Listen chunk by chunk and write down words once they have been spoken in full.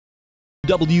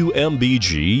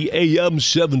WMBG AM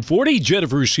 740.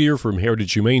 Jennifer's here from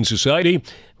Heritage Humane Society.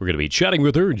 We're going to be chatting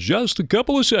with her in just a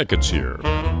couple of seconds here.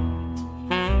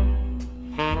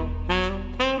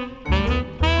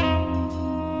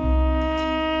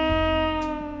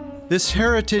 This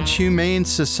Heritage Humane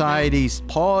Society's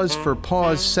Paws for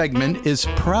Paws segment is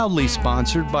proudly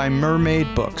sponsored by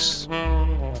Mermaid Books.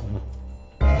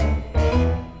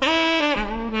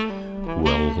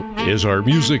 As our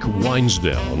music winds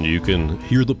down, you can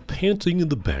hear the panting in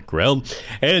the background.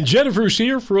 And Jennifer's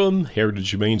here from Heritage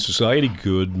Humane Society.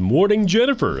 Good morning,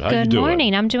 Jennifer. How you doing? Good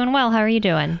morning. I'm doing well. How are you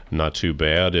doing? Not too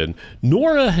bad. And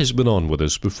Nora has been on with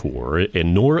us before,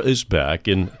 and Nora is back.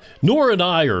 And Nora and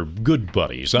I are good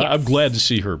buddies. Yes. I'm glad to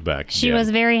see her back again. She was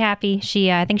very happy.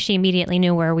 I think she immediately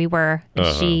knew where we were.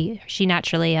 She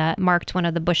naturally marked one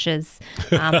of the bushes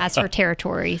as her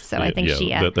territory. So I think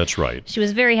that's right. She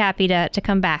was very happy to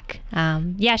come back.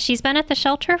 She's been at the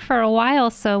shelter for a while,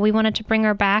 so we wanted to bring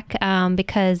her back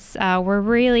because we're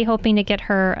really hoping to get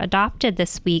her adopted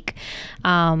this week.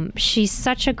 She's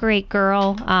such a great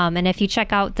girl, and if you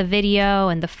check out the video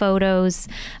and the photos,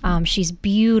 she's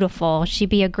beautiful. She'd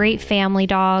be a great family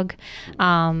dog.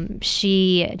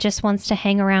 She just wants to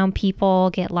hang around people,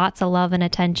 get lots of love and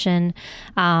attention.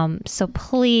 So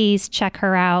please check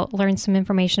her out, learn some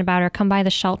information about her, come by the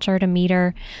shelter to meet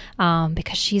her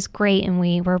because she's great, and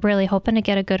we're really hoping to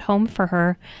get a good home for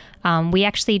her. We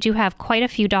actually do have quite a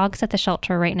few dogs at the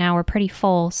shelter right now. We're pretty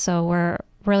full, so we're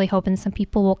really hoping some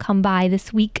people will come by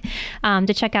this week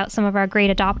to check out some of our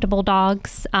great adoptable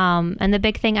dogs. And the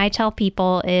big thing I tell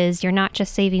people is you're not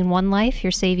just saving one life,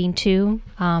 you're saving two.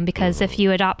 Because if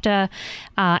you adopt a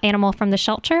animal from the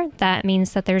shelter, that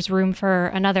means that there's room for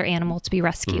another animal to be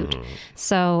rescued.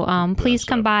 So please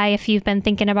come by if you've been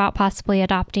thinking about possibly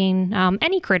adopting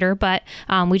any critter, but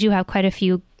we do have quite a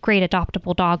few great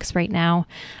adoptable dogs right now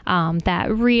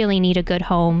that really need a good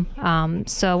home.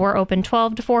 So we're open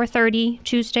 12 to 4:30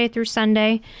 Tuesday through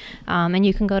Sunday, and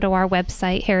you can go to our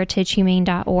website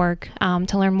heritagehumane.org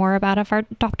to learn more about our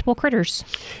adoptable critters.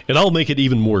 And I'll make it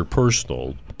even more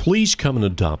personal. Please come and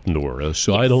adopt Nora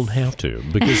so I don't have to,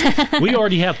 because we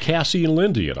already have Cassie and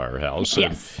Lindy at our house.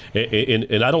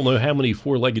 And I don't know how many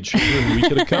four-legged children we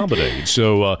can accommodate.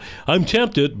 So I'm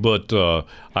tempted, but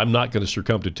I'm not going to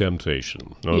succumb to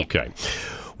temptation. Okay. Yeah.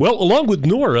 Well, along with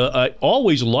Nora,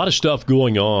 always a lot of stuff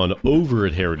going on over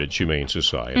at Heritage Humane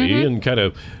Society, and kind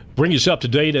of bring us up to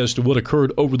date as to what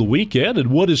occurred over the weekend and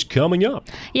what is coming up.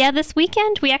 Yeah, this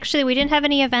weekend, we didn't have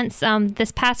any events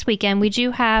this past weekend. We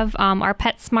do have our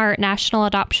PetSmart National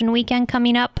Adoption Weekend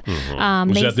coming up.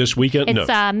 Was that this weekend? It's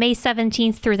May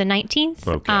 17th through the 19th.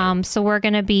 Okay. So we're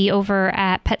going to be over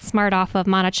at PetSmart off of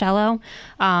Monticello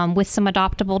with some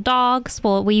adoptable dogs.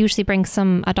 Well, we usually bring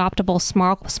some adoptable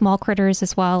small critters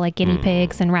as well, like guinea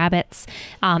pigs and rabbits.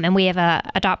 And we have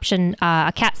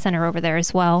a cat center over there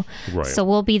as well. Right. So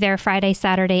we'll be there Friday,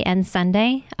 Saturday, and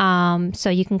Sunday. So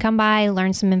you can come by,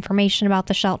 learn some information about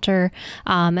the shelter,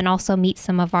 and also meet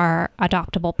some of our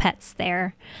adoptable pets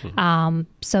there.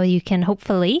 So you can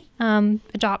hopefully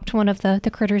adopt one of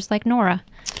the critters like Nora.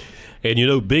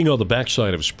 And, being on the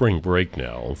backside of spring break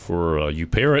now for you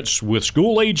parents with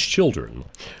school-age children,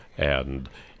 and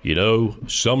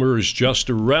summer is just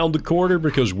around the corner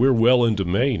because we're well into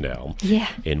May now. Yeah.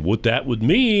 And what that would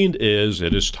mean is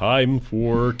it is time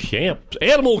for camps,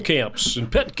 animal camps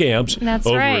and pet camps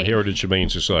over at Heritage Humane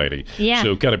Society. Yeah.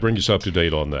 So kind of bring us up to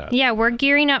date on that. Yeah, we're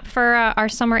gearing up for our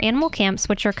summer animal camps,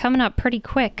 which are coming up pretty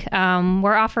quick.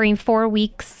 We're offering 4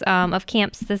 weeks of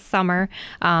camps this summer,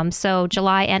 so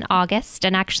July and August.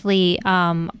 And actually,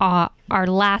 our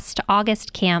last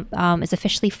August camp is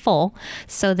officially full,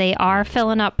 so they are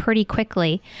filling up pretty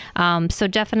quickly. So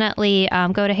definitely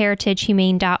go to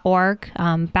heritagehumane.org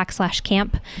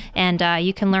 /camp, and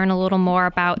you can learn a little more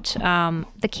about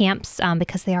the camps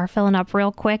because they are filling up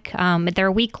real quick. They're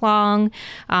a week long.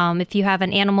 If you have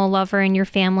an animal lover in your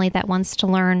family that wants to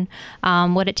learn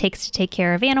what it takes to take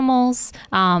care of animals,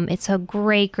 it's a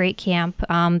great camp.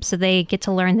 So they get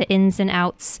to learn the ins and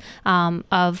outs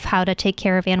of how to take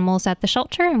care of animals at the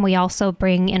shelter, and we also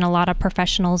bring in a lot of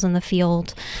professionals in the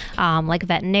field, like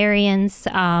veterinarians,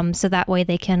 so that way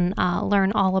they can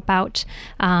learn all about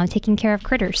taking care of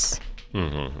critters.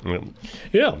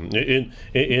 Yeah,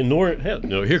 and Nora,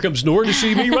 here comes Nora to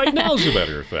see me right now, as a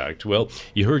matter of fact. Well,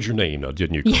 you heard your name now,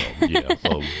 didn't you, Carl? Yeah.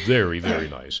 Oh, very, very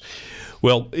nice.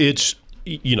 Well, it's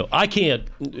I can't,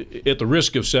 at the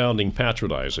risk of sounding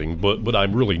patronizing, but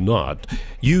I'm really not.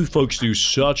 You folks do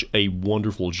such a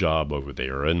wonderful job over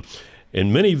there, and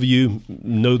many of you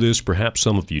know this, perhaps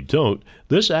some of you don't.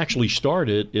 This actually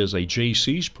started as a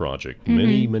JC's project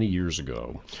many years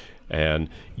ago. And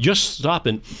just stop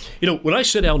and, when I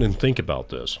sit down and think about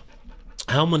this,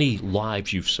 how many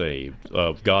lives you've saved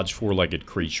of God's four-legged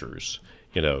creatures,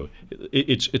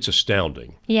 it's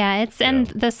astounding. Yeah, and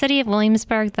the city of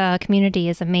Williamsburg, the community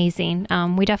is amazing.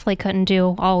 We definitely couldn't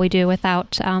do all we do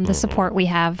without the support we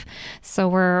have. So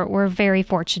we're very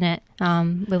fortunate.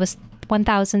 It was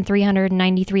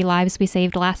 1,393 lives we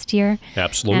saved last year.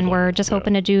 Absolutely. And we're just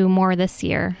hoping to do more this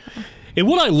year. And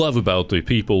what I love about the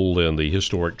people in the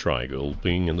Historic Triangle,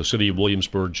 being in the city of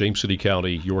Williamsburg, James City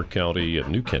County, York County, and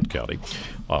New Kent County,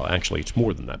 actually it's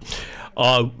more than that,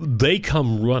 they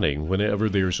come running whenever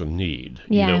there's a need.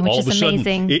 Yeah, which all is of a sudden,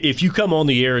 amazing. If you come on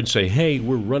the air and say, hey,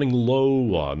 we're running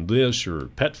low on this or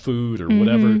pet food or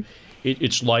whatever,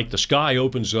 it's like the sky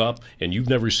opens up and you've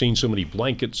never seen so many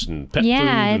blankets and pet food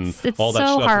and it's all that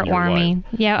so stuff in your heartwarming.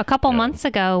 life. Yeah, a couple months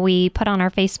ago, we put on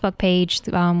our Facebook page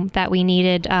that we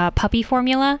needed puppy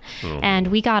formula, and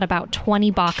we got about 20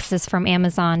 boxes from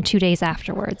Amazon 2 days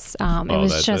afterwards. It's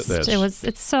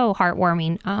so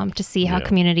heartwarming to see how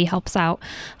community helps out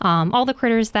all the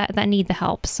critters that need the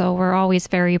help. So we're always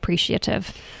very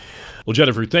appreciative. Well,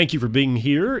 Jennifer, thank you for being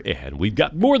here, and we've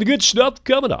got more of the good stuff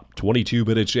coming up 22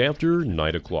 minutes after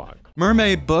 9 o'clock.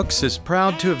 Mermaid Books is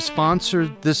proud to have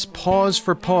sponsored this Pause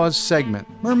for Pause segment.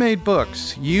 Mermaid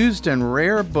Books, used and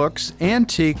rare books,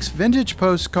 antiques, vintage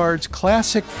postcards,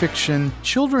 classic fiction,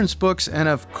 children's books, and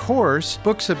of course,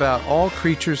 books about all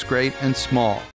creatures great and small.